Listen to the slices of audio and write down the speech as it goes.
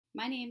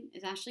My name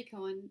is Ashley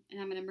Cohen,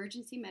 and I'm an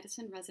emergency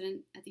medicine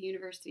resident at the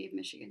University of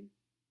Michigan.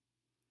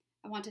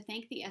 I want to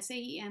thank the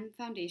SAEMF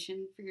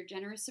Foundation for your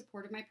generous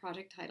support of my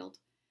project titled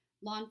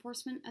Law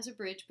Enforcement as a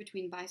Bridge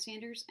Between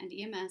Bystanders and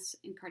EMS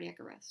in Cardiac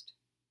Arrest.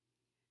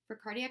 For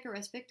cardiac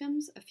arrest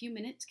victims, a few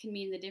minutes can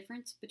mean the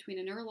difference between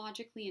a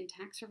neurologically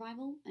intact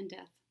survival and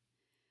death.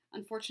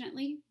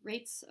 Unfortunately,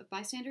 rates of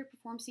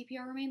bystander-performed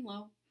CPR remain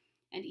low,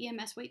 and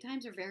EMS wait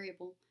times are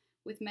variable,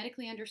 with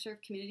medically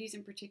underserved communities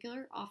in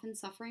particular often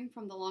suffering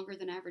from the longer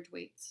than average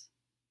waits.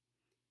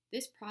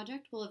 This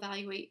project will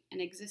evaluate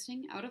an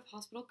existing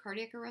out-of-hospital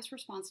cardiac arrest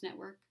response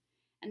network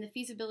and the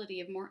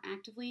feasibility of more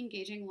actively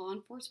engaging law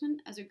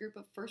enforcement as a group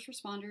of first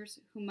responders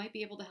who might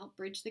be able to help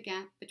bridge the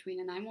gap between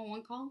a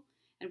 911 call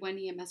and when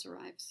EMS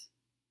arrives.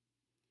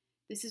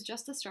 This is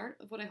just the start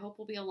of what I hope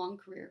will be a long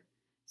career,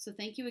 so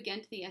thank you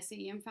again to the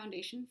SAEM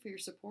Foundation for your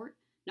support,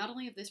 not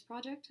only of this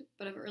project,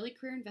 but of early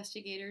career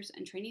investigators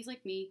and trainees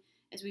like me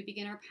as we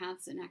begin our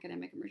paths in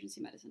academic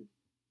emergency medicine.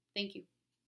 Thank you.